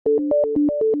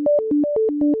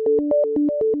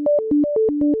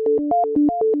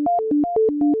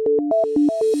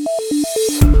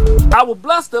I will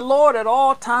bless the Lord at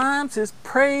all times. His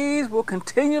praise will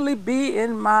continually be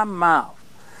in my mouth.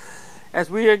 As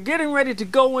we are getting ready to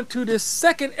go into this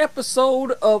second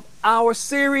episode of our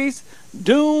series,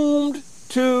 Doomed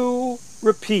to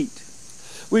Repeat.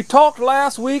 We talked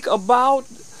last week about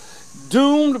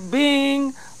doomed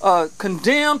being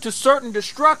condemned to certain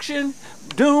destruction,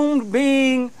 doomed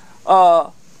being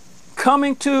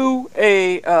coming to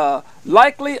a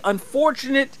likely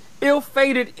unfortunate,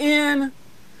 ill-fated end.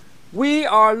 We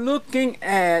are looking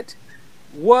at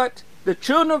what the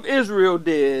children of Israel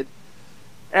did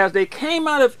as they came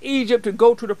out of Egypt to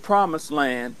go to the promised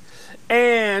land,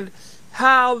 and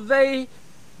how they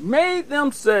made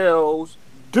themselves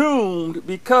doomed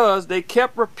because they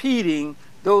kept repeating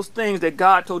those things that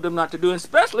God told them not to do. And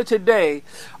especially today,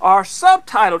 our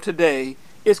subtitle today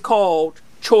is called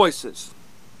Choices.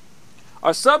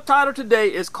 Our subtitle today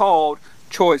is called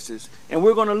Choices. And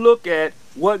we're going to look at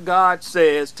what God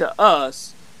says to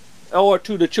us, or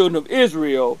to the children of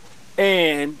Israel,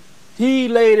 and He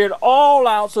laid it all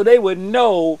out so they would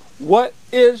know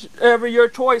whatever your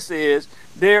choice is,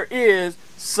 there is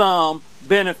some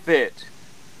benefit.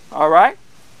 All right?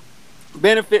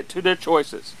 Benefit to their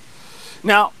choices.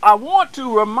 Now, I want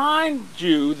to remind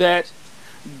you that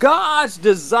God's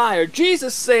desire,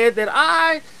 Jesus said that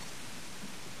I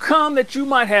come that you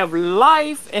might have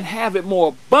life and have it more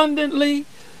abundantly.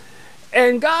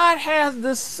 And God has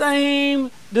the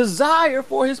same desire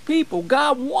for His people.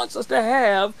 God wants us to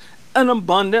have an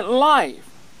abundant life.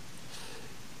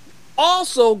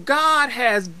 Also, God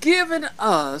has given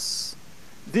us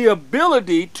the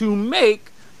ability to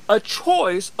make a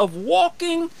choice of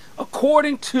walking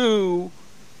according to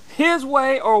His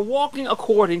way or walking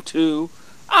according to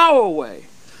our way.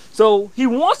 So He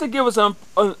wants to give us an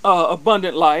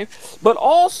abundant life, but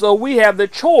also we have the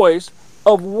choice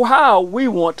of how we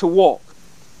want to walk.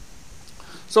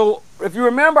 So if you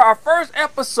remember, our first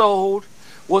episode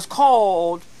was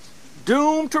called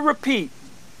Doomed to Repeat,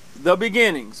 the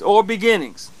beginnings or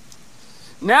beginnings.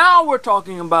 Now we're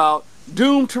talking about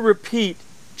doomed to repeat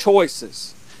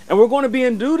choices. And we're going to be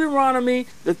in Deuteronomy,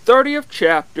 the 30th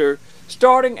chapter,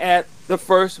 starting at the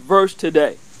first verse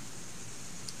today.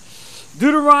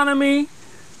 Deuteronomy,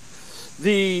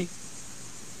 the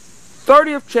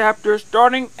 30th chapter,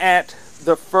 starting at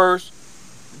the first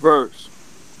verse.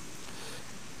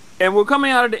 And we're coming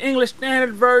out of the English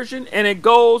Standard Version, and it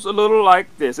goes a little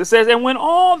like this. It says, "And when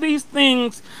all these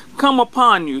things come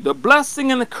upon you, the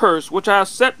blessing and the curse which I have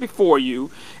set before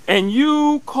you, and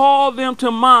you call them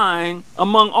to mind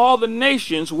among all the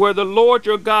nations where the Lord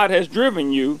your God has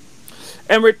driven you,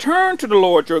 and return to the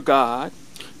Lord your God,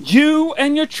 you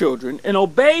and your children, and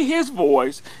obey His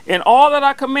voice in all that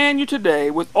I command you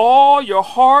today with all your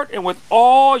heart and with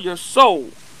all your soul,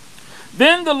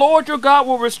 then the Lord your God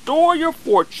will restore your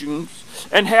fortunes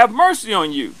and have mercy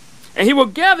on you. And He will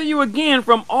gather you again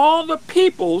from all the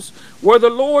peoples where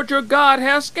the Lord your God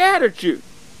has scattered you."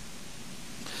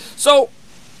 So,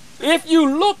 if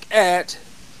you look at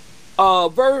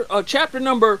chapter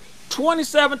number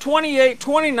 27, 28,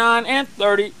 29, and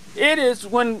 30, it is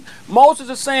when Moses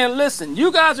is saying, listen, you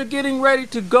guys are getting ready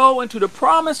to go into the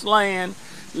promised land.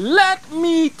 Let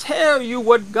me tell you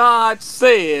what God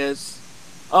says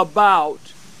about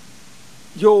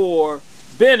your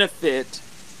benefit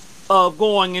of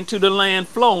going into the land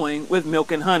flowing with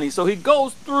milk and honey. So he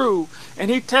goes through and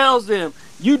he tells them,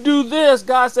 you do this,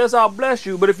 God says I'll bless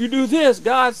you. But if you do this,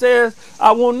 God says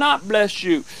I will not bless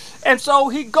you. And so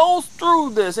he goes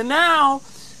through this. And now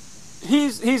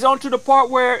he's on to the part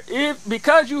where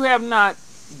because you have not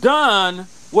done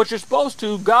what you're supposed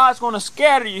to, God's going to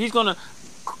scatter you. He's going to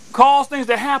cause things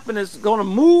to happen. It's going to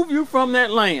move you from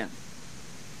that land.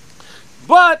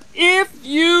 But if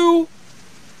you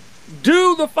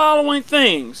do the following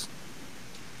things,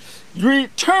 you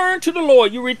return to the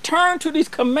Lord, you return to these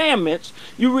commandments,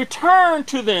 you return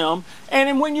to them,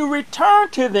 and when you return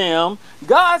to them,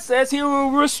 God says He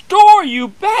will restore you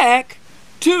back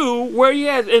to where He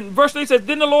has. In verse 3 says,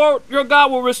 "Then the Lord your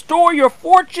God will restore your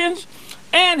fortunes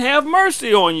and have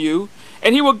mercy on you,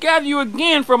 and He will gather you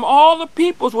again from all the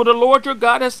peoples where the Lord your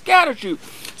God has scattered you."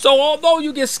 So although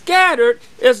you get scattered,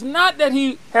 it's not that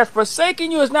He has forsaken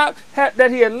you, it's not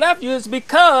that He has left you, it's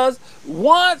because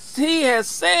once He has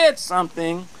said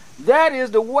something, that is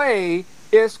the way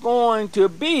it's going to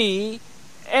be,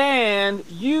 and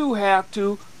you have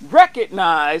to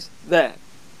recognize that.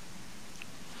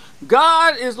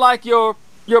 God is like your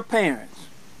parents.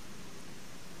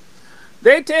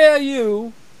 They tell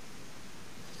you,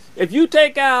 if you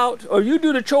take out or you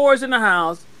do the chores in the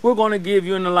house, we're going to give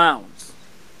you an allowance.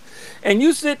 And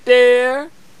you sit there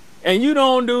and you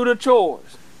don't do the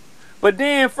chores. But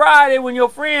then Friday, when your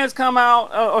friends come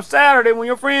out, or Saturday, when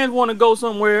your friends want to go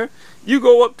somewhere, you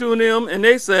go up to them and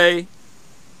they say,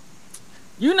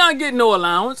 you're not getting no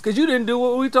allowance because you didn't do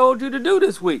what we told you to do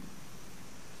this week.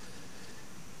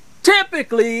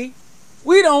 Typically,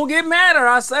 we don't get mad at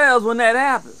ourselves when that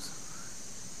happens.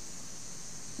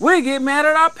 We get mad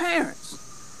at our parents.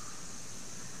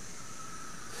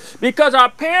 Because our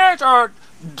parents are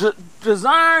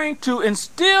desiring to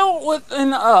instill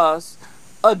within us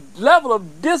a level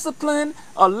of discipline,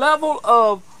 a level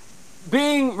of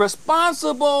being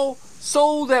responsible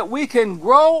so that we can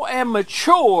grow and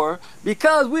mature.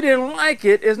 Because we didn't like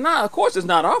it, it's not, of course, it's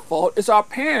not our fault. It's our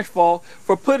parents' fault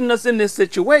for putting us in this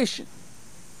situation.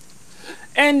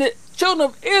 And the children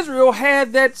of Israel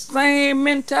had that same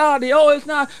mentality. Oh, it's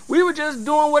not, we were just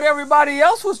doing what everybody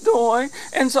else was doing.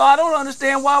 And so I don't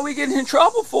understand why we get in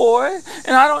trouble for it.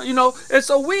 And I don't, and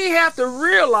so we have to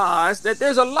realize that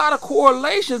there's a lot of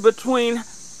correlations between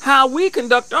how we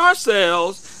conduct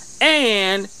ourselves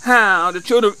and how the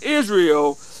children of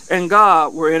Israel and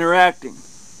God were interacting.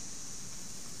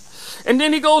 And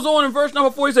then he goes on in verse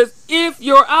number 4, he says, if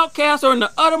your outcasts are in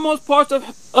the uttermost parts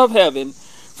of heaven,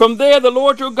 from there the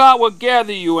Lord your God will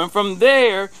gather you, and from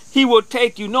there he will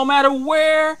take you, no matter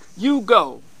where you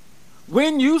go.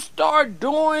 When you start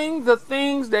doing the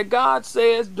things that God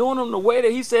says, doing them the way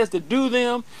that he says to do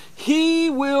them, he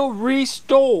will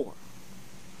restore.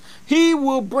 He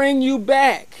will bring you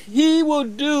back. He will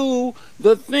do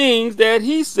the things that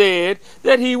he said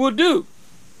that he will do.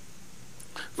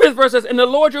 Fifth verse says, and the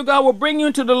Lord your God will bring you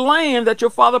into the land that your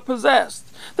father possessed,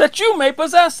 that you may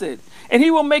possess it. And he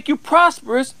will make you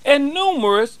prosperous and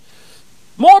numerous,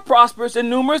 more prosperous and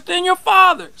numerous than your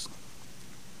fathers.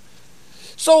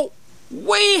 So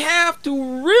we have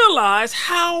to realize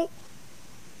how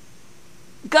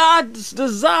God's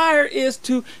desire is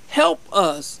to help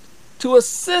us, to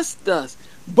assist us.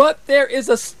 But there is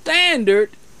a standard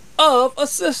of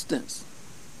assistance.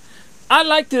 I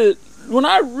like to, when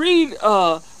I read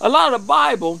a lot of the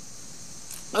Bible,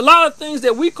 a lot of things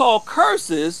that we call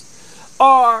curses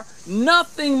are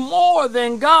nothing more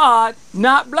than God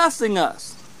not blessing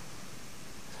us.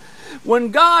 When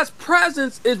God's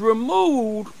presence is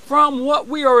removed from what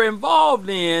we are involved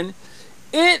in,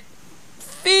 it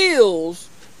feels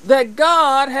that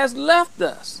God has left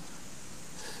us.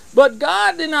 But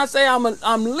God did not say, I'm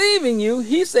leaving you.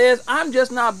 He says, I'm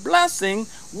just not blessing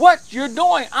what you're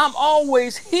doing. I'm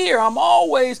always here. I'm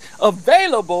always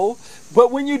available.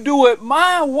 But when you do it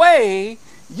my way,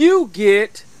 you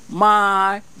get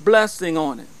my blessing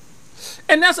on it.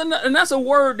 And that's a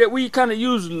word that we kind of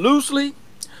use loosely,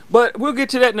 but we'll get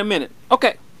to that in a minute.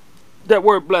 Okay, that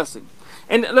word blessing.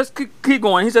 And let's keep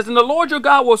going. He says, and the Lord your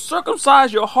God will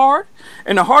circumcise your heart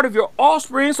and the heart of your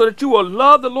offspring, so that you will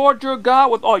love the Lord your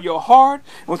God with all your heart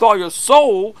and with all your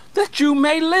soul, that you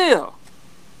may live.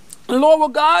 The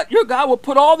Lord your God will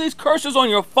put all these curses on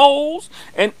your foes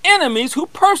and enemies who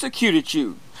persecuted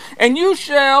you. And you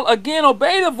shall again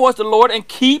obey the voice of the Lord and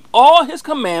keep all his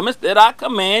commandments that I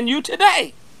command you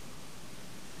today.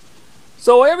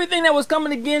 So everything that was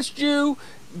coming against you,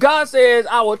 God says,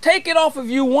 I will take it off of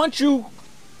you once you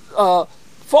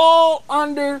fall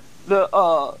under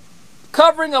the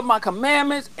covering of my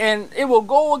commandments, and it will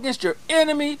go against your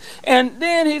enemy. And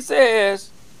then he says,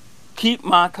 keep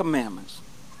my commandments.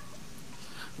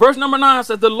 Verse number 9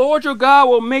 says, the Lord your God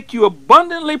will make you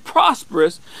abundantly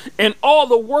prosperous in all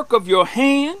the work of your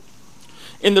hand,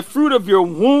 in the fruit of your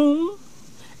womb,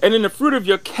 and in the fruit of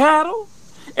your cattle,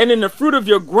 and in the fruit of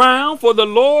your ground. For the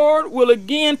Lord will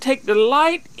again take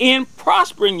delight in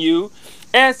prospering you,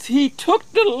 as he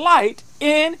took delight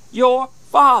in your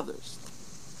fathers.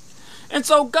 And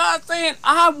so God's saying,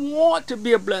 I want to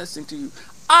be a blessing to you.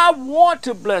 I want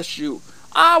to bless you.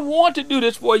 I want to do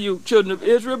this for you, children of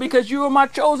Israel, because you are my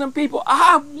chosen people.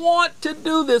 I want to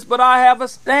do this, but I have a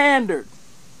standard.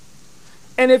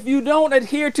 And if you don't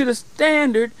adhere to the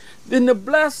standard, then the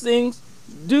blessings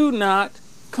do not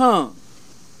come.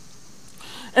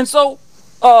 And so,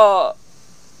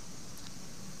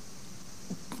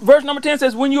 verse number 10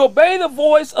 says, when you obey the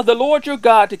voice of the Lord your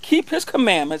God to keep his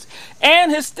commandments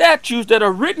and his statutes that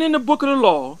are written in the book of the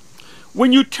law,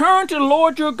 when you turn to the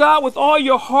Lord your God with all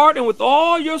your heart and with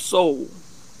all your soul,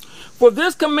 for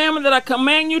this commandment that I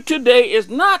command you today is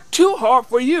not too hard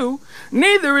for you,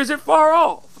 neither is it far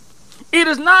off. It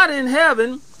is not in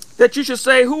heaven, that you should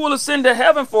say, who will ascend to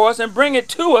heaven for us and bring it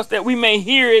to us that we may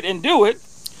hear it and do it?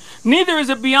 Neither is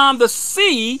it beyond the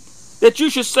sea, that you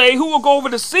should say, who will go over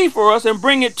the sea for us and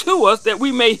bring it to us that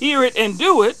we may hear it and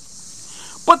do it?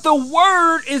 But the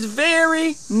word is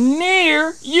very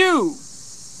near you.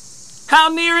 How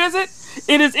near is it?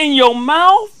 It is in your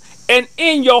mouth and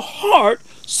in your heart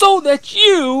so that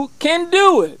you can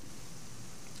do it.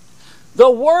 The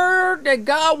word that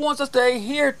God wants us to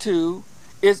adhere to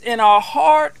is in our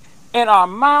heart and our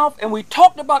mouth, and we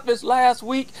talked about this last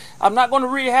week. I'm not going to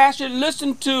rehash it.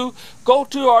 Go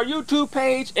to our YouTube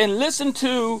page and listen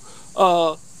to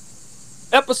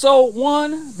episode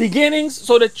 1, beginnings,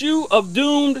 so that you are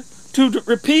doomed to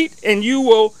repeat, and you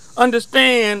will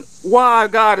understand why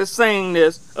God is saying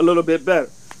this a little bit better.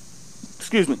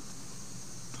 Excuse me.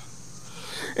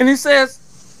 And he says,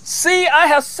 see, I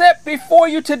have set before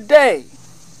you today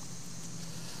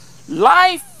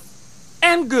life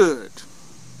and good,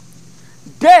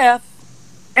 death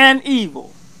and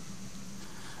evil.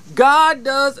 God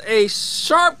does a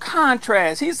sharp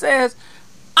contrast. He says,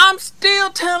 I'm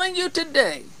still telling you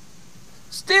today,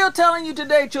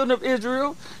 children of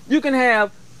Israel, you can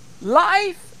have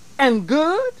life and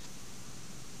good.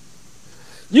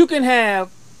 You can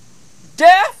have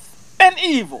death and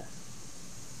evil.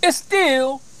 It's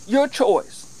still your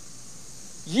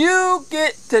choice. You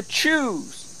get to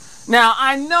choose. Now,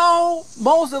 I know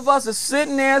most of us are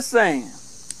sitting there saying,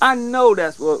 I know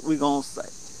that's what we're going to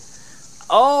say.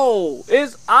 Oh,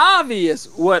 it's obvious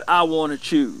what I want to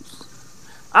choose.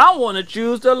 I want to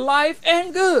choose the life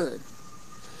and good.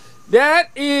 That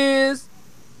is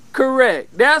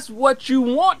correct. That's what you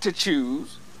want to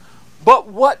choose. But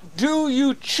what do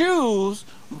you choose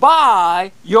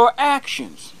by your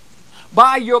actions,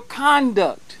 by your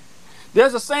conduct?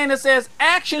 There's a saying that says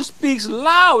action speaks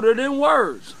louder than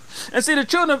words. And see, the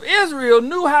children of Israel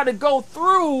knew how to go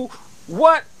through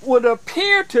what would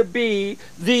appear to be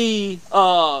the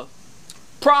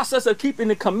process of keeping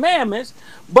the commandments,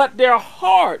 but their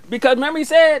heart, because remember he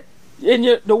said,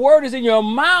 the word is in your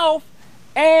mouth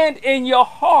and in your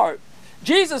heart.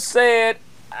 Jesus said,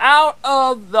 out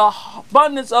of the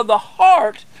abundance of the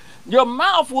heart, your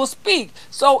mouth will speak.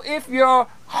 So if your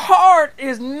heart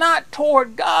is not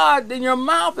toward God, then your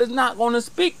mouth is not going to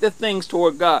speak the things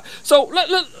toward God. So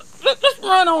let's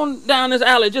run on down this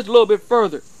alley just a little bit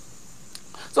further.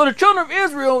 So the children of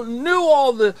Israel knew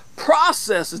all the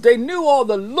processes. They knew all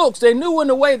the looks. They knew when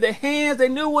to wave their hands. They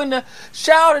knew when to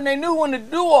shout, and they knew when to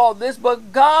do all this.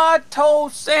 But God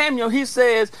told Samuel, he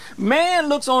says, man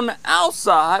looks on the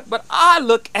outside, but I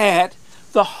look at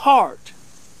the heart,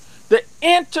 the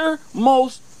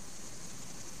innermost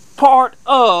part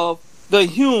of the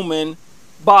human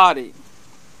body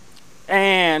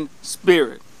and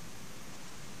spirit.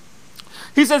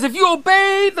 He says, if you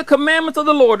obey the commandments of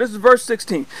the Lord, this is verse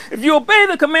 16. If you obey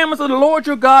the commandments of the Lord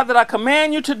your God that I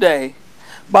command you today,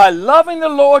 by loving the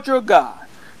Lord your God,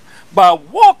 by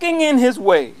walking in his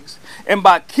ways, and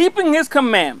by keeping his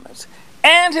commandments,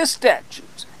 and his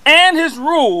statutes, and his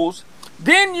rules,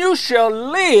 then you shall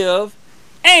live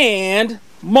and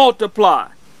multiply.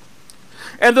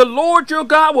 And the Lord your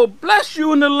God will bless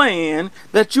you in the land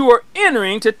that you are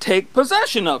entering to take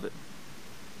possession of it.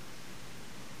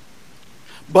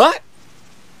 But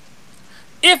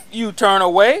if you turn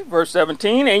away, verse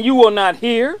 17, and you will not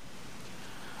hear,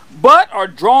 but are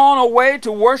drawn away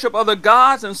to worship other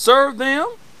gods and serve them,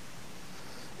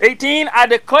 18, I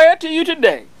declare to you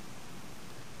today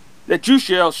that you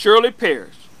shall surely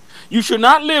perish. You shall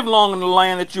not live long in the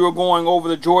land that you are going over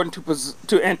the Jordan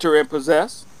to enter and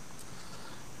possess.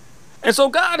 And so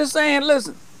God is saying,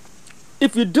 listen,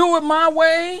 if you do it my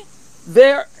way,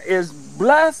 there is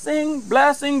blessing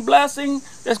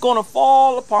that's going to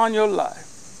fall upon your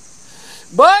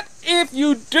life. But if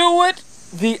you do it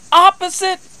the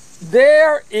opposite,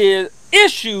 there is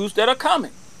issues that are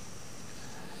coming.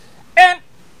 And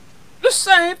the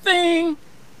same thing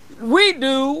we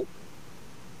do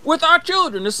with our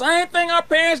children, the same thing our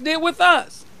parents did with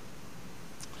us.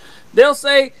 They'll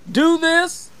say, do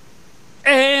this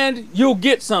and you'll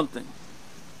get something.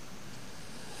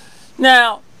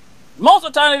 Now, most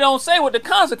of the time they don't say what the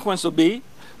consequence will be,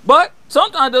 but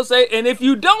sometimes they'll say, and if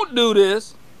you don't do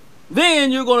this,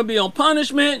 then you're going to be on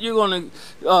punishment, you're going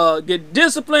to get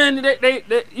disciplined. They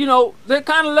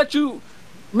kind of let you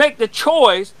make the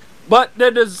choice, but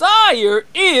the desire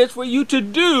is for you to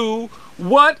do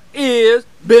what is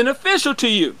beneficial to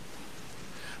you.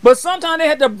 But sometimes they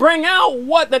have to bring out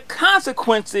what the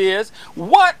consequence is,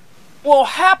 what will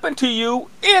happen to you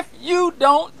if you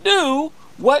don't do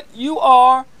what you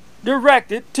are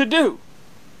directed to do.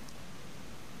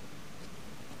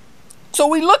 So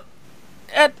we look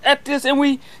at this and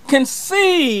we can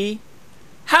see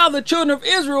how the children of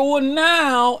Israel were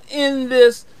now in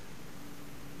this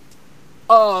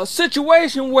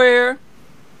situation where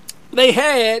they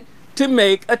had to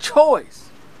make a choice.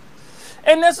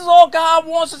 And this is all God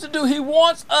wants us to do. He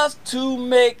wants us to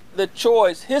make the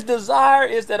choice. His desire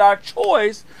is that our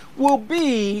choice will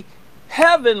be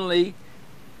heavenly,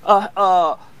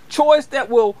 choice that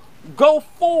will go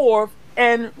forth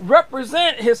and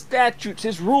represent his statutes,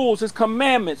 his rules, his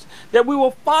commandments, that we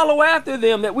will follow after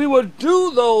them, that we will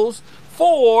do those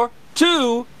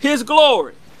to his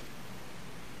glory.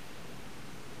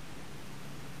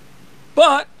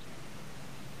 But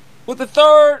with the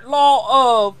third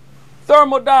law of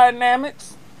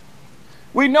thermodynamics,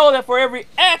 we know that for every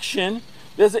action,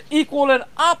 there's an equal and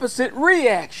opposite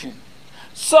reaction.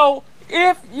 So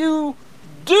if you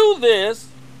do this,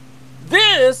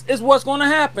 this is what's going to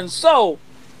happen. So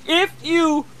if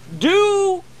you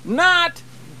do not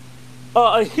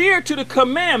adhere to the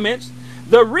commandments,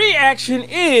 the reaction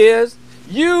is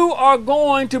you are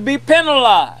going to be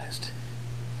penalized.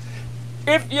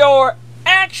 If your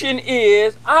action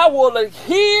is, I will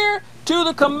adhere to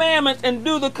the commandments and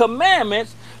do the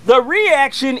commandments, the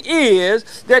reaction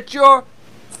is that your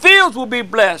fields will be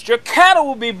blessed, your cattle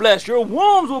will be blessed, your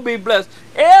wombs will be blessed,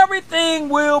 everything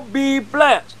will be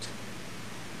blessed.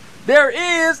 There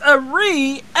is a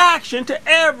reaction to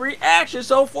every action.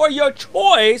 So for your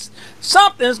choice,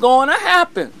 something's going to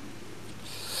happen.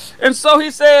 And so he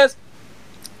says,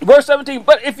 verse 17,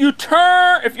 but if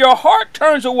your heart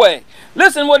turns away,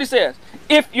 listen what he says.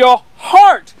 If your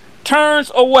heart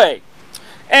turns away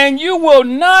and you will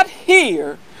not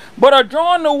hear, but are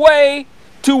drawn away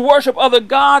to worship other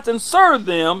gods and serve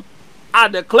them, I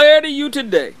declare to you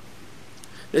today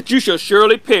that you shall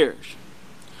surely perish.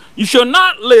 You shall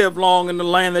not live long in the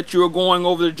land that you are going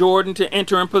over the Jordan to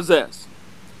enter and possess.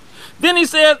 Then he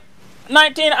says,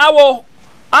 19,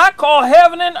 I call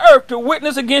heaven and earth to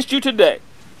witness against you today,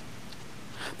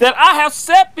 that I have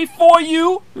set before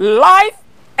you life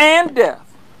and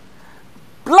death,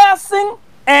 blessing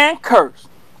and curse.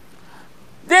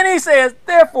 Then he says,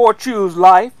 therefore choose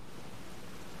life,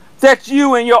 that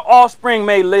you and your offspring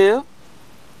may live,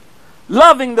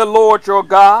 loving the Lord your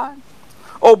God,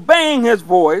 obeying his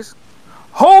voice,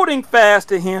 holding fast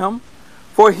to him,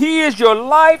 for he is your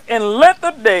life and length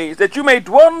of days, that you may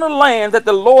dwell in the land that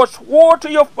the Lord swore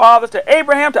to your fathers, to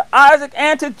Abraham, to Isaac,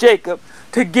 and to Jacob,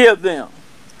 to give them.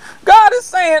 God is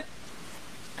saying,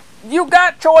 you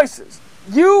got choices.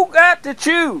 You got to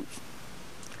choose.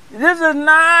 This is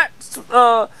not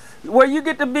where you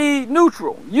get to be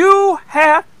neutral. You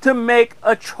have to make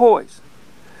a choice.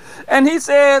 And he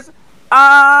says,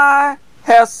 I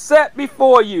have set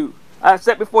before you. I have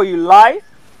set before you life.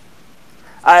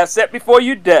 I have set before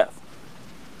you death.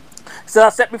 So I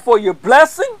set before you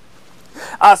blessing.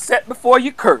 I set before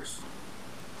you curse.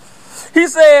 He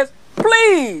says,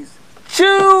 please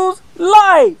choose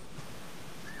life.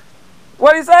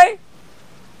 What did he say?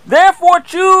 Therefore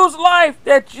choose life,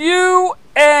 that you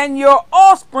and your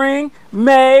offspring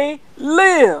may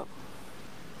live.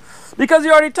 Because he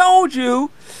already told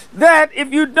you that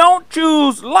if you don't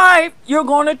choose life, you're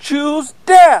going to choose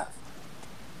death.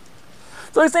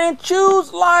 So he's saying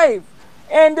choose life.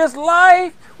 And this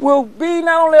life will be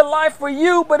not only a life for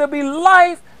you, but it'll be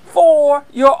life for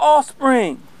your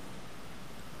offspring.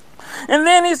 And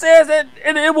then he says that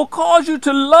it will cause you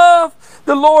to love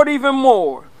the Lord even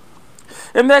more.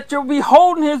 And that you'll be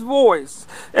holding his voice.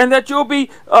 And that you'll be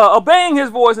obeying his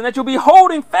voice. And that you'll be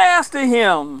holding fast to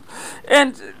him.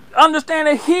 And understand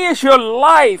that he is your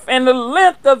life and the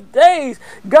length of days.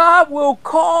 God will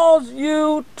cause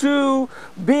you to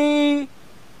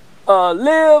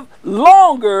live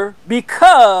longer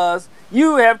because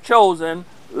you have chosen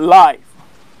life.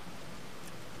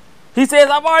 He says,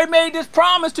 I've already made this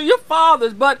promise to your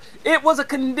fathers, but it was a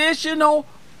conditional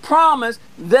promise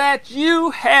that you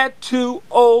had to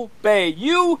obey.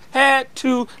 You had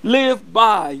to live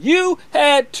by. You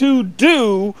had to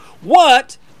do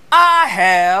what I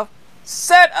have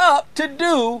set up to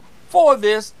do for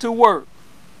this to work.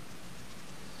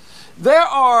 There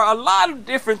are a lot of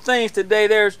different things today.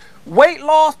 There's weight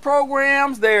loss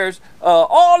programs. There's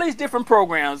all these different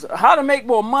programs. How to make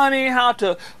more money, how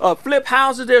to flip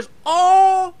houses. There's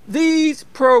all these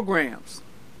programs.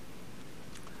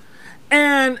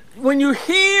 And when you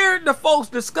hear the folks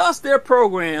discuss their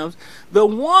programs, the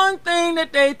one thing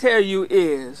that they tell you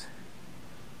is,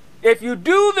 if you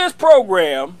do this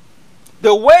program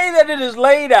the way that it is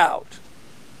laid out,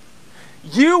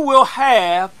 you will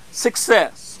have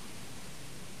success.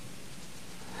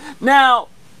 Now,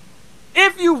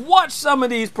 if you watch some of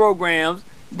these programs,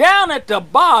 down at the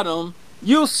bottom,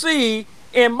 you'll see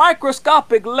in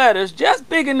microscopic letters, just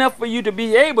big enough for you to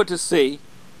be able to see,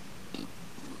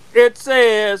 it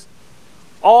says,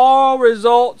 all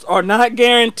results are not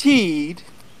guaranteed,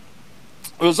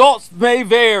 Results may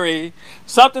vary.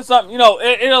 Something, something,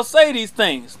 it'll say these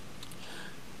things.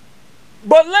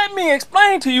 But let me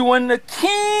explain to you, when the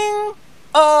King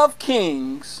of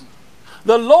Kings,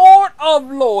 the Lord of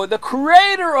Lords, the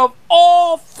creator of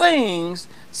all things,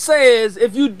 says,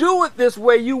 if you do it this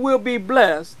way, you will be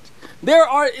blessed.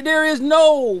 There is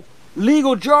no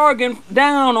legal jargon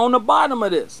down on the bottom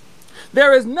of this.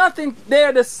 There is nothing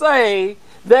there to say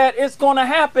that it's going to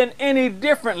happen any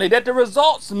differently, that the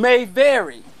results may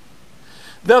vary.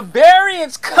 The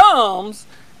variance comes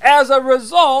as a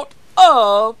result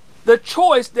of the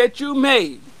choice that you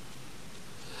made.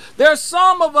 There's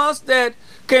some of us that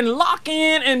can lock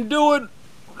in and do it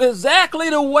exactly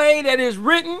the way that is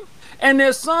written, and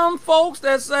there's some folks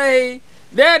that say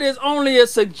that is only a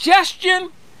suggestion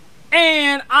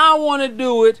and I want to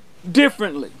do it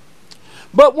differently.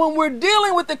 But when we're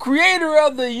dealing with the creator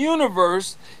of the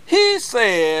universe, he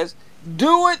says,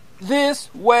 do it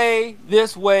this way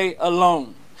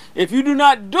alone. If you do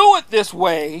not do it this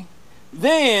way,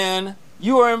 then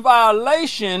you are in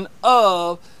violation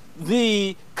of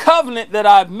the covenant that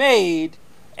I've made.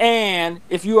 And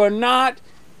if you are not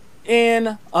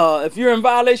if you're in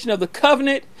violation of the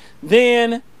covenant,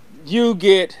 then you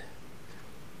get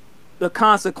the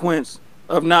consequence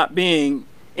of not being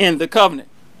in the covenant.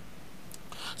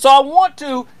 So I want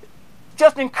to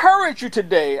just encourage you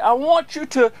today. I want you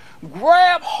to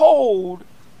grab hold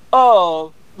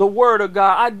of the Word of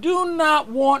God. I do not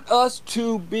want us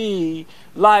to be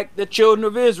like the children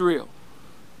of Israel.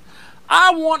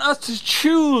 I want us to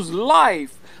choose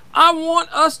life. I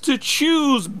want us to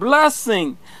choose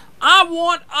blessing. I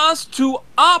want us to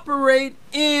operate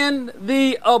in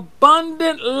the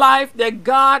abundant life that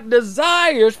God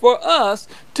desires for us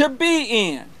to be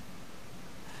in.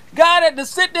 God had to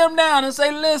sit them down and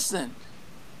say, listen,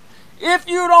 if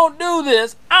you don't do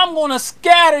this, I'm going to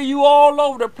scatter you all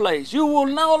over the place. You will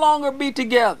no longer be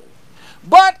together.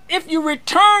 But if you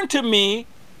return to me,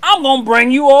 I'm going to bring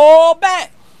you all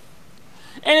back.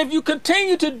 And if you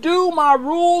continue to do my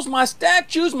rules, my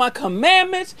statutes, my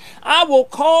commandments, I will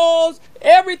cause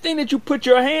everything that you put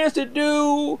your hands to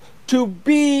do to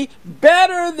be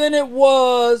better than it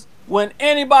was when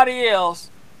anybody else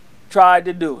tried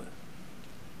to do it.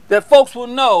 That folks will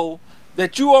know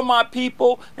that you are my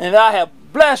people and that I have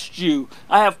blessed you.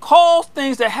 I have caused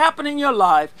things to happen in your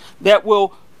life that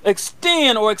will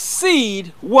extend or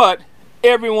exceed what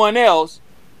everyone else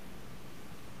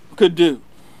could do.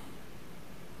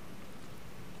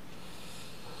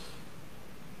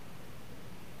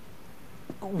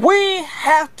 We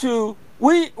have to,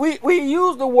 we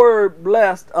use the word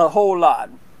blessed a whole lot.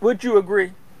 Would you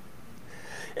agree?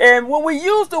 And when we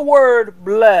use the word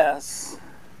bless,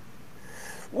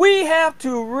 we have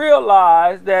to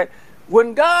realize that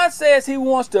when God says he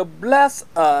wants to bless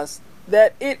us,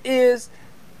 that it is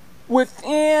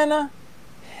within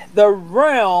the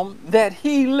realm that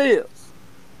he lives.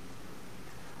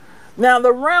 Now,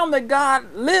 the realm that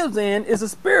God lives in is a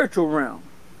spiritual realm.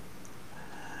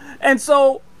 And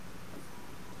so,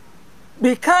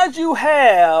 because you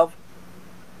have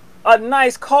a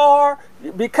nice car,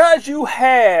 because you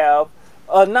have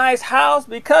a nice house,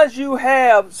 because you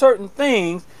have certain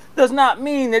things, does not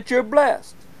mean that you're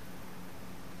blessed.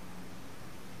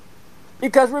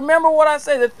 Because remember what I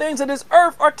say, the things of this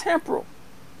earth are temporal.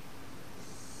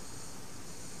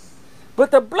 But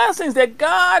the blessings that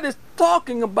God is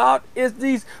talking about is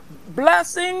these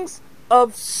blessings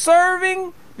of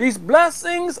serving, these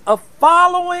blessings of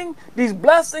following, these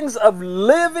blessings of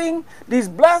living. These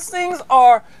blessings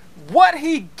are what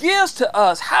he gives to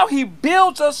us, how he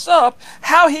builds us up,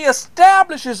 how he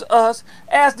establishes us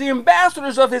as the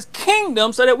ambassadors of his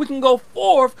kingdom so that we can go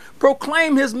forth,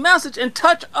 proclaim his message, and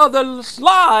touch others'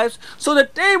 lives so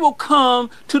that they will come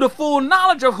to the full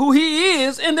knowledge of who he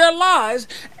is in their lives.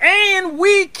 And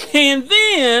we can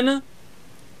then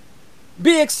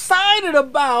be excited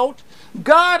about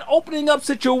God opening up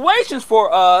situations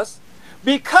for us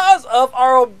because of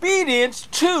our obedience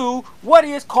to what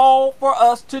he has called for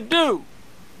us to do.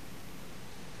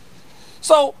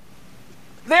 So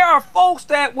there are folks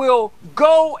that will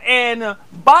go and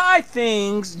buy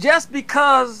things just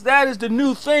because that is the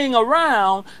new thing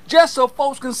around, just so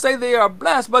folks can say they are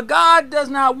blessed. But God does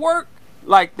not work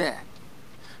like that.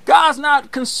 God's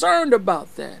not concerned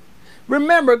about that.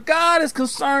 Remember, God is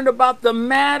concerned about the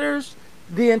matters,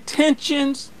 the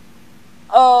intentions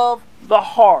of the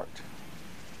heart.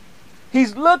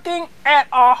 He's looking at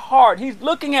our heart. He's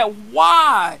looking at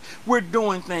why we're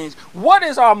doing things. What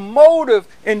is our motive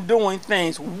in doing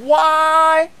things?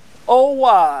 Why, oh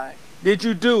why, did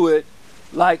you do it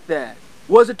like that?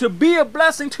 Was it to be a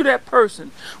blessing to that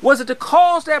person? Was it to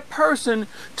cause that person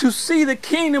to see the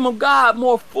kingdom of God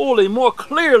more fully, more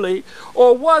clearly?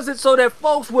 Or was it so that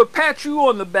folks would pat you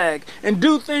on the back and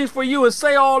do things for you and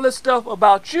say all this stuff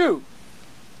about you?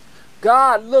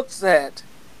 God looks at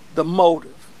the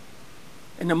motive,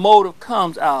 and the motive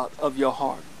comes out of your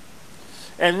heart.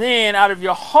 And then out of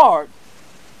your heart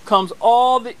comes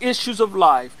all the issues of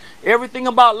life. Everything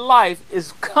about life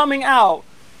is coming out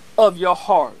of your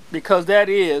heart, because that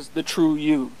is the true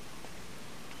you.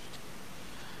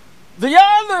 The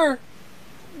other,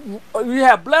 you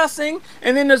have blessing,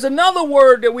 and then there's another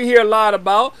word that we hear a lot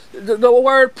about, the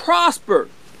word prosper.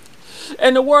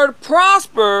 And the word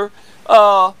prosper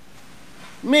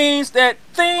means that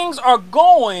things are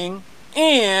going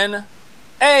in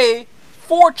a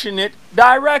fortunate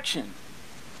direction.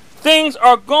 Things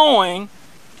are going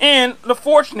in the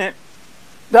fortunate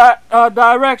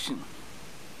direction.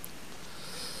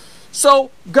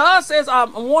 So God says, I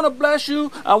want to bless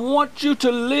you. I want you to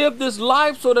live this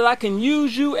life so that I can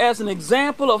use you as an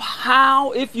example of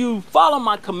how, if you follow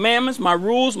my commandments, my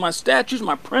rules, my statutes,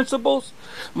 my principles,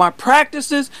 my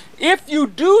practices, if you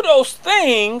do those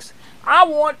things, I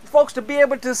want folks to be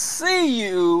able to see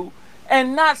you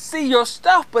and not see your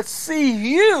stuff, but see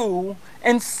you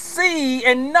and see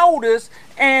and notice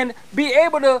and be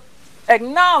able to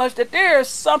acknowledge that there is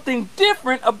something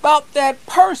different about that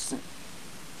person,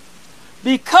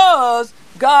 because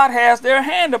God has their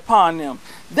hand upon them.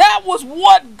 That was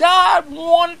what God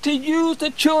wanted to use the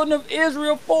children of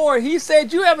Israel for. He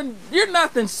said, you're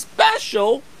nothing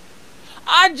special.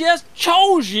 I just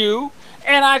chose you,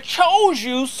 and I chose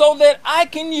you so that I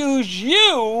can use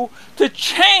you to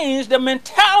change the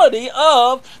mentality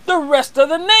of the rest of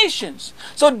the nations.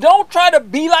 So don't try to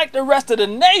be like the rest of the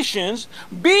nations.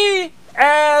 Be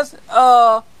as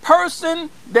a person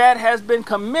that has been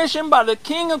commissioned by the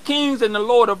King of Kings and the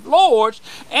Lord of Lords.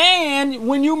 And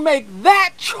when you make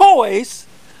that choice,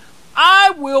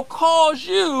 I will cause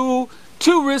you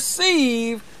to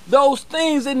receive those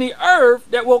things in the earth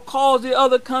that will cause the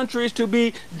other countries to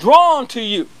be drawn to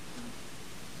you.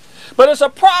 But it's a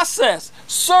process.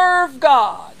 Serve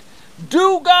God.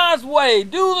 Do God's way.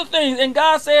 Do the things. And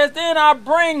God says, then I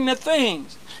bring the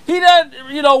things. He does,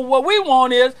 what we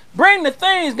want is bring the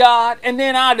things, God, and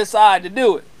then I decide to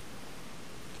do it.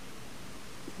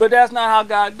 But that's not how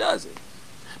God does it.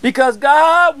 Because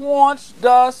God wants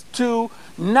us to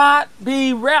not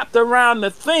be wrapped around the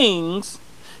things.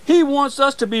 He wants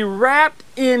us to be wrapped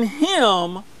in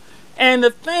Him, and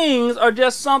the things are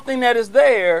just something that is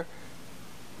there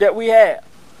that we have.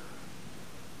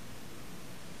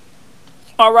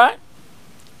 All right?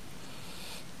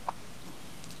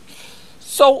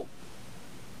 So,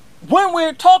 when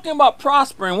we're talking about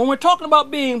prospering, when we're talking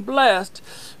about being blessed,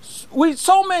 we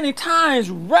so many times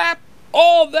wrap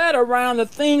all that around the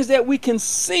things that we can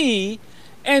see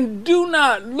and do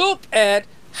not look at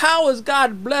how is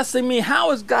God blessing me?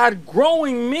 How is God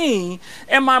growing me?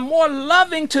 Am I more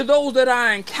loving to those that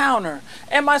I encounter?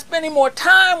 Am I spending more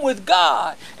time with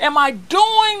God? Am I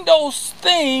doing those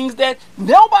things that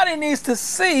nobody needs to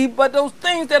see, but those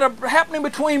things that are happening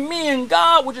between me and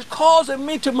God, which is causing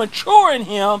me to mature in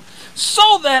Him,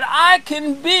 so that I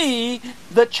can be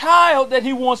the child that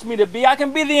He wants me to be? I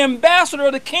can be the ambassador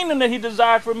of the kingdom that He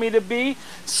desires for me to be,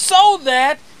 so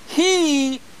that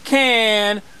He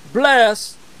can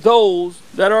bless those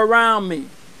that are around me.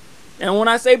 And when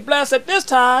I say bless at this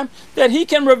time, that He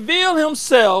can reveal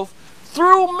Himself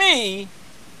through me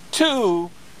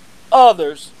to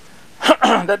others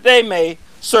that they may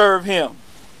serve Him.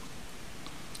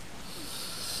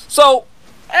 So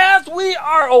as we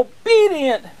are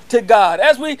obedient to God,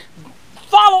 as we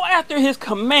follow after His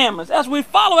commandments, as we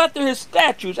follow after His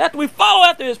statutes, after we follow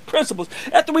after His principles,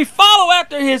 after we follow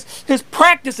after His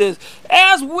practices,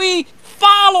 as we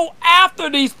follow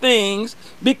after these things,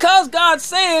 because God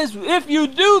says, if you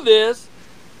do this,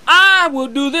 I will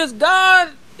do this. God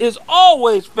is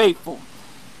always faithful.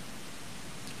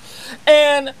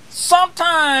 And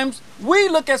sometimes we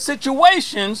look at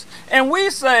situations and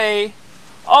we say,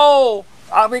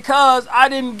 because I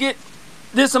didn't get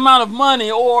this amount of money,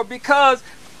 or because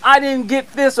I didn't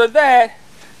get this or that,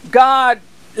 God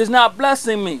is not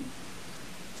blessing me.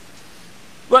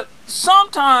 But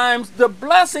sometimes the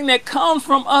blessing that comes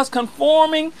from us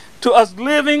conforming, to us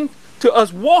living, to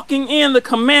us walking in the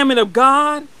commandment of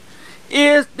God,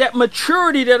 is that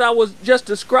maturity that I was just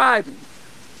describing.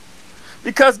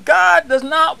 Because God does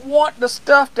not want the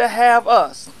stuff to have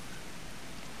us.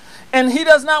 And He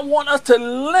does not want us to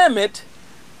limit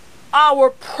our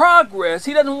progress.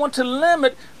 He doesn't want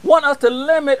us to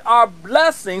limit our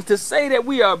blessings, to say that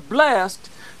we are blessed,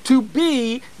 to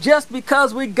be just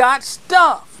because we got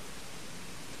stuff.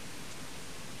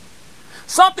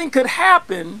 Something could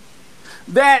happen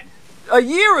that a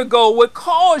year ago would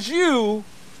cause you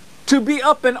to be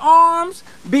up in arms,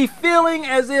 be feeling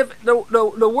as if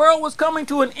the world was coming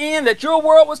to an end, that your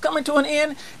world was coming to an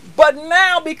end. But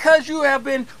now, because you have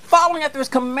been following after his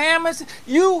commandments,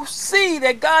 you see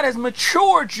that God has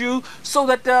matured you so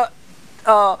that the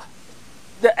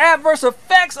adverse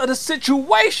effects of the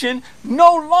situation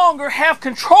no longer have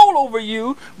control over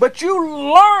you, but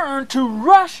you learn to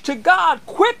rush to God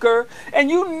quicker, and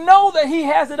you know that he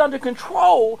has it under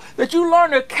control, that you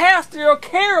learn to cast your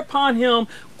care upon him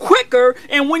quicker.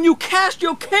 And when you cast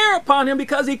your care upon him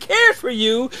because he cares for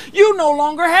you, you no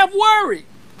longer have worry.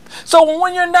 So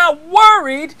when you're not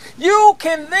worried, you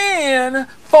can then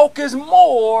focus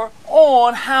more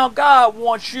on how God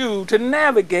wants you to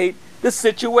navigate the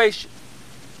situation.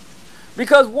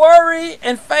 Because worry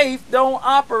and faith don't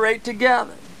operate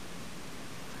together.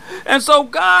 And so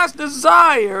God's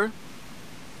desire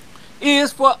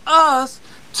is for us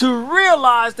to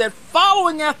realize that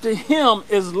following after him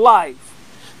is life.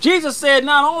 Jesus said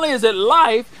not only is it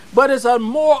life, but it's a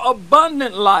more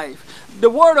abundant life. The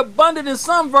word abundant in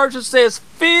some versions says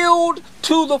filled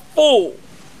to the full.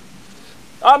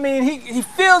 I mean, he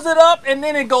fills it up and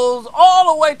then it goes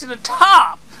all the way to the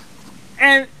top.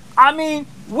 And I mean,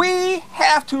 we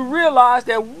have to realize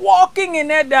that walking in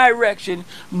that direction,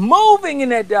 moving in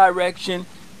that direction,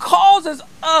 causes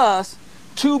us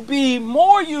to be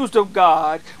more used of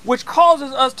God, which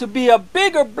causes us to be a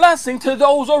bigger blessing to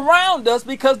those around us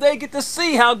because they get to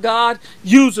see how God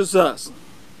uses us.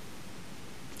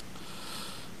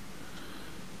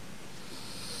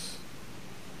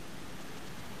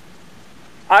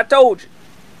 I told you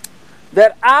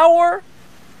that our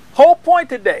whole point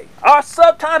today, our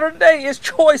subtitle today is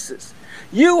choices.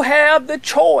 You have the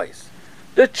choice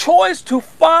to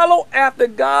follow after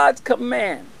God's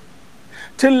command,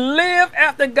 to live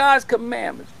after God's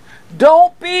commandments.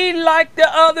 Don't be like the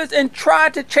others and try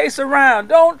to chase around.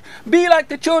 Don't be like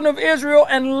the children of Israel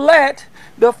and let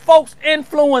the folks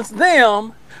influence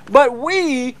them, but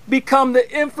we become the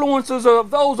influencers of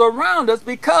those around us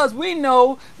because we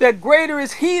know that greater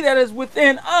is he that is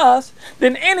within us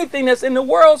than anything that's in the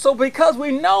world. So because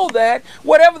we know that,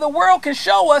 whatever the world can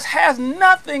show us has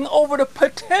nothing over the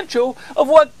potential of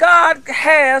what God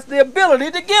has the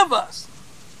ability to give us.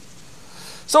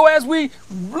 So as we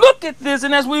look at this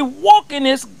and as we walk in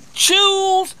this,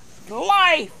 choose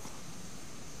life.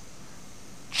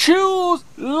 Choose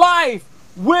life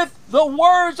with the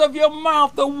words of your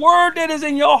mouth, the word that is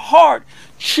in your heart.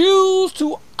 Choose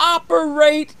to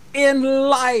operate in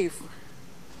life.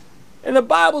 And the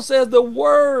Bible says the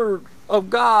word of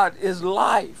God is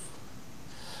life.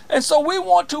 And so we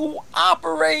want to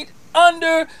operate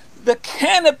under the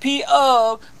canopy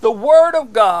of the word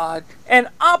of God and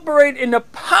operate in the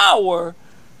power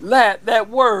that that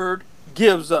word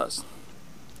gives us.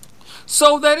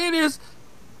 So that it is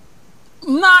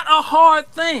not a hard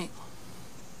thing.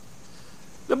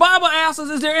 The Bible asks us,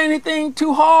 is there anything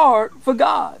too hard for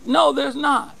God? No, there's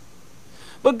not.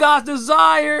 But God's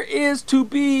desire is to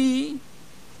be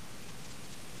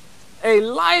a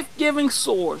life-giving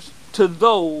source to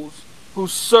those who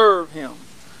serve him,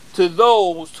 to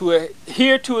those who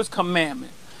adhere to his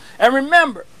commandment. And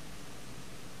remember,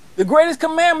 the greatest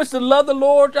commandment is to love the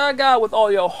Lord thy God with all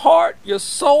your heart, your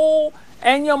soul,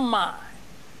 and your mind.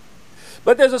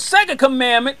 But there's a second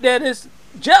commandment that is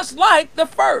just like the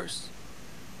first.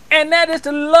 And that is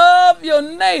to love your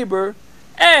neighbor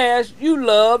as you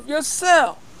love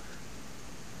yourself.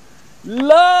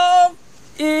 Love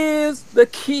is the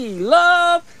key.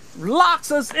 Love locks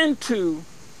us into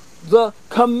the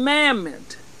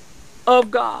commandment of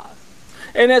God.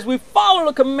 And as we follow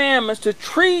the commandments to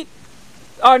treat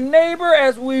our neighbor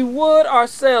as we would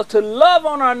ourselves, to love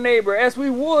on our neighbor as we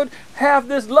would have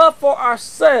this love for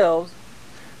ourselves,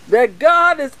 that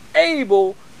God is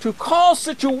able to cause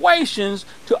situations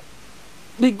to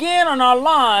begin in our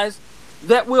lives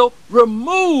that will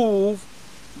remove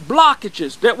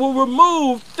blockages, that will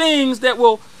remove things that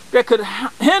could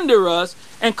hinder us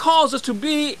and cause us to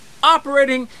be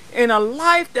operating in a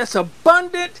life that's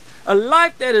abundant, a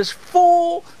life that is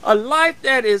full, a life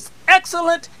that is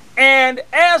excellent. And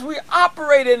as we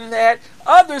operate in that,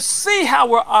 others see how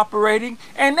we're operating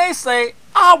and they say,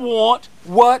 I want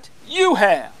what you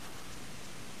have.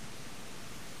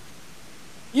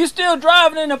 You're still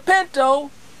driving in a Pinto,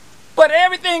 but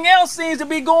everything else seems to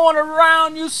be going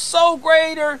around you so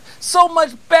greater, so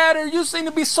much better. You seem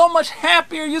to be so much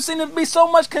happier. You seem to be so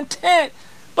much content.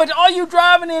 But all you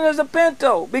driving in is a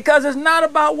Pinto because it's not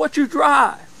about what you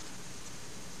drive.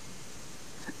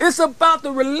 It's about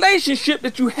the relationship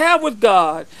that you have with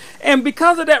God. And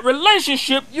because of that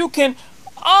relationship, you can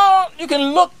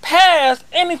look past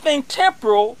anything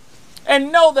temporal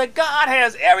and know that God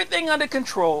has everything under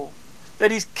control.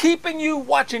 That he's keeping you,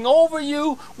 watching over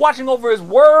his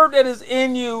word that is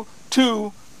in you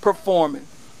to perform it.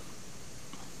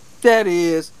 That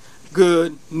is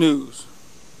good news.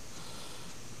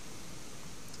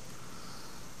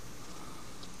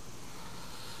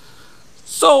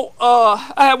 So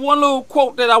I have one little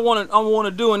quote that I want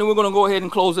to do, and then we're going to go ahead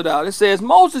and close it out. It says,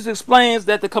 Moses explains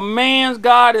that the commands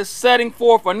God is setting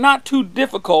forth are not too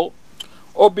difficult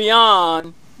or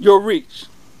beyond your reach.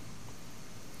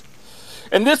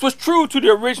 And this was true to the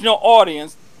original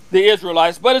audience, the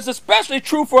Israelites, but it's especially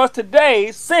true for us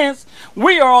today since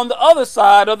we are on the other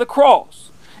side of the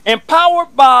cross,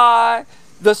 empowered by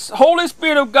the Holy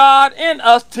Spirit of God in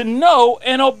us to know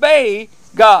and obey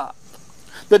God.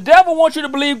 The devil wants you to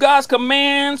believe God's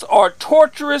commands are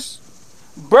torturous,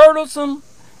 burdensome,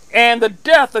 and the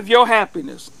death of your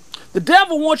happiness. The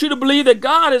devil wants you to believe that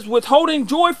God is withholding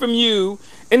joy from you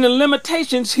in the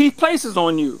limitations he places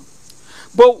on you.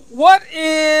 But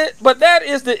that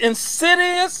is the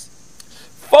insidious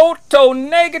photo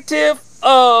negative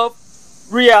of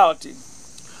reality.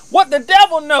 What the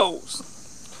devil knows,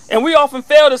 and we often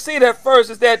fail to see it at first,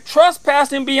 is that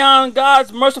trespassing beyond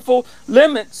God's merciful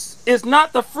limits is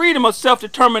not the freedom of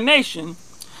self-determination.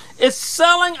 It's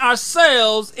selling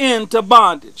ourselves into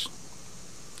bondage.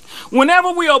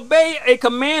 Whenever we obey a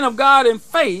command of God in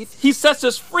faith, he sets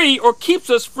us free or keeps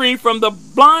us free from the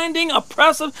blinding,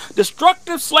 oppressive,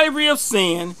 destructive slavery of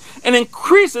sin and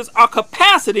increases our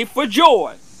capacity for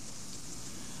joy.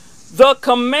 The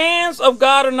commands of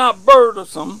God are not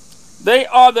burdensome. They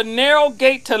are the narrow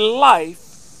gate to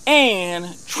life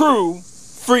and true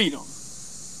freedom.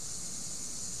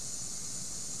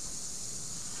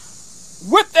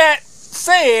 With that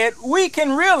said, we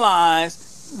can realize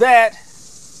that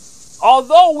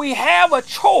although we have a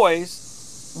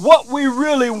choice, what we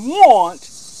really want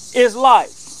is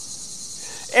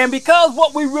life. And because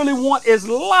what we really want is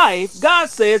life, God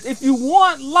says, if you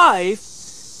want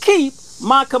life, keep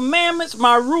my commandments,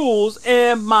 my rules,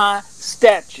 and my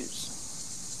statutes.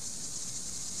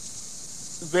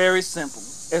 Very simple.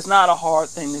 It's not a hard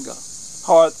thing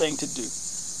to do.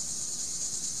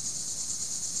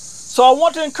 So I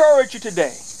want to encourage you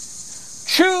today.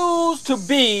 Choose to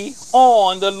be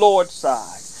on the Lord's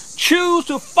side. Choose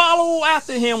to follow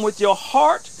after him with your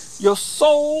heart, your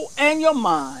soul, and your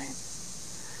mind.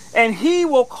 And he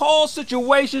will cause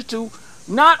situations to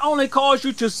not only cause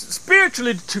you to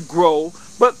spiritually to grow,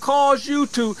 but cause you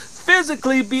to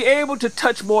physically be able to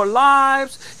touch more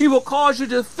lives. He will cause you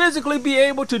to physically be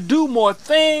able to do more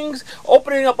things,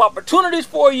 opening up opportunities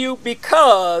for you,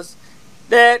 because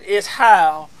that is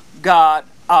how God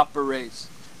operates.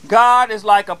 God is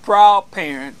like a proud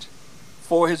parent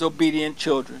for his obedient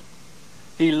children.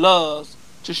 He loves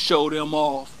to show them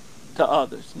off to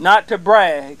others. Not to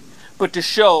brag, but to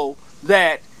show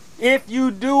that if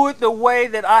you do it the way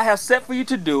that I have set for you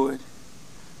to do it,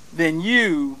 then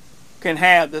you can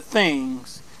have the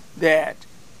things that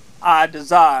I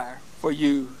desire for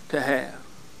you to have.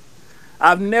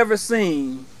 I've never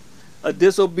seen a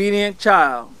disobedient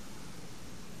child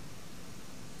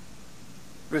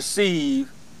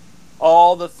receive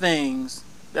all the things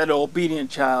that an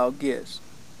obedient child gets.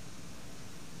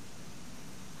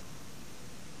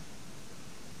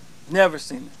 Never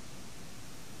seen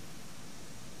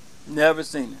it. Never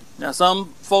seen it. Now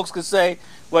some folks could say,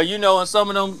 well, in some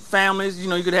of them families,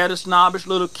 you could have a snobbish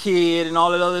little kid and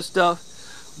all that other stuff.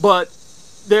 But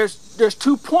there's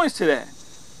 2 points to that.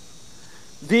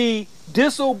 The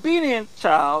disobedient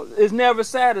child is never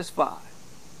satisfied.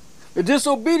 The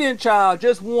disobedient child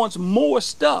just wants more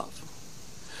stuff.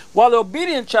 While the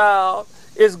obedient child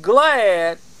is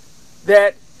glad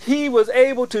that he was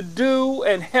able to do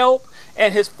and help,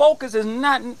 and his focus is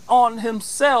not on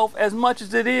himself as much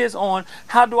as it is on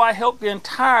how do I help the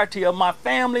entirety of my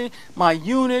family, my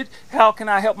unit, how can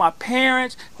I help my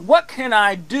parents, what can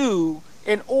I do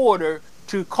in order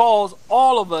to cause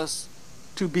all of us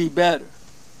to be better.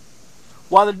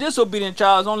 While the disobedient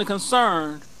child is only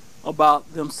concerned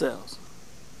about themselves.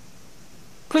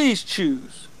 Please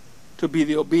choose to be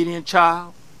the obedient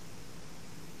child,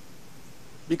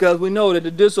 because we know that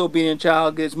the disobedient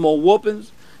child gets more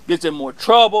whoopings, gets in more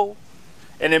trouble,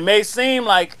 and it may seem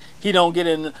like he don't get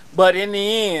in, but in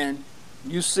the end,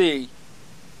 you see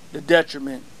the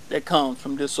detriment that comes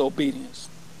from disobedience.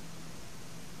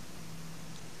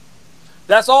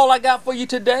 That's all I got for you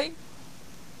today.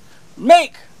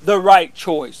 Make the right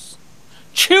choice.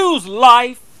 Choose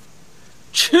life.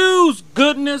 Choose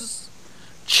goodness.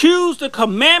 Choose the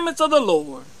commandments of the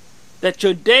Lord, that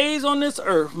your days on this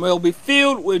earth may be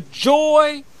filled with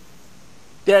joy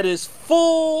that is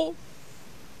full,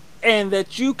 and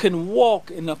that you can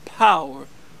walk in the power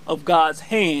of God's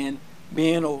hand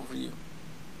being over you.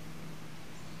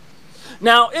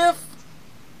 Now, if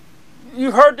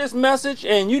you heard this message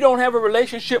and you don't have a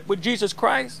relationship with Jesus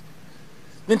Christ,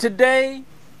 then today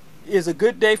is a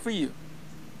good day for you,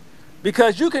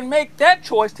 because you can make that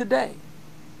choice today.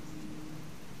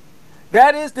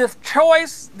 That is the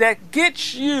choice that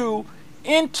gets you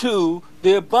into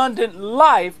the abundant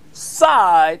life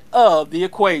side of the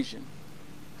equation.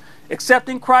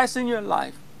 Accepting Christ in your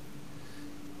life.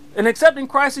 And accepting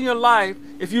Christ in your life,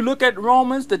 if you look at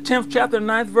Romans, the 10th chapter,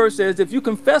 9th verse says, if you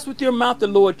confess with your mouth the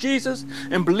Lord Jesus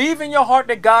and believe in your heart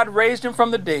that God raised him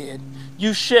from the dead,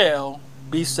 you shall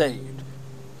be saved.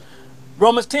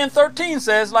 Romans 10:13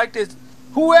 says like this,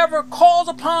 whoever calls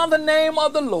upon the name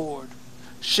of the Lord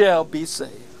shall be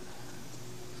saved.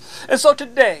 And so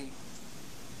today,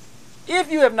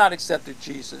 if you have not accepted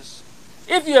Jesus,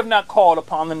 if you have not called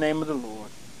upon the name of the Lord,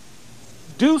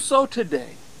 do so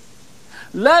today.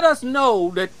 Let us know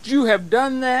that you have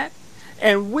done that,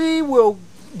 and we will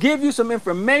give you some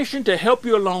information to help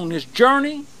you along this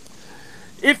journey.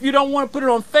 If you don't want to put it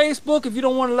on Facebook, if you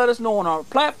don't want to let us know on our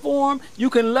platform,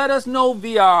 you can let us know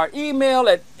via our email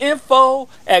at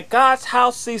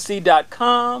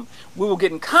info@godshousecc.com. We will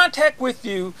get in contact with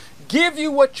you, give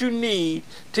you what you need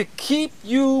to keep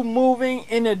you moving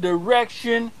in the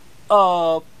direction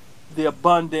of the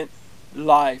abundant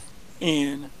life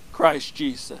in Christ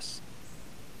Jesus.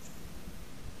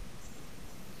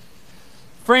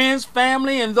 Friends,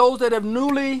 family, and those that have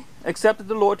newly accepted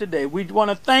the Lord today, we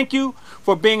want to thank you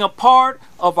for being a part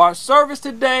of our service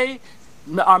today,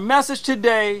 our message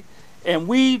today, and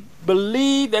we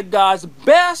believe that God's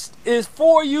best is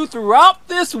for you throughout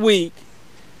this week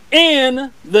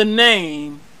in the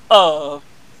name of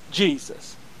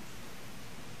Jesus.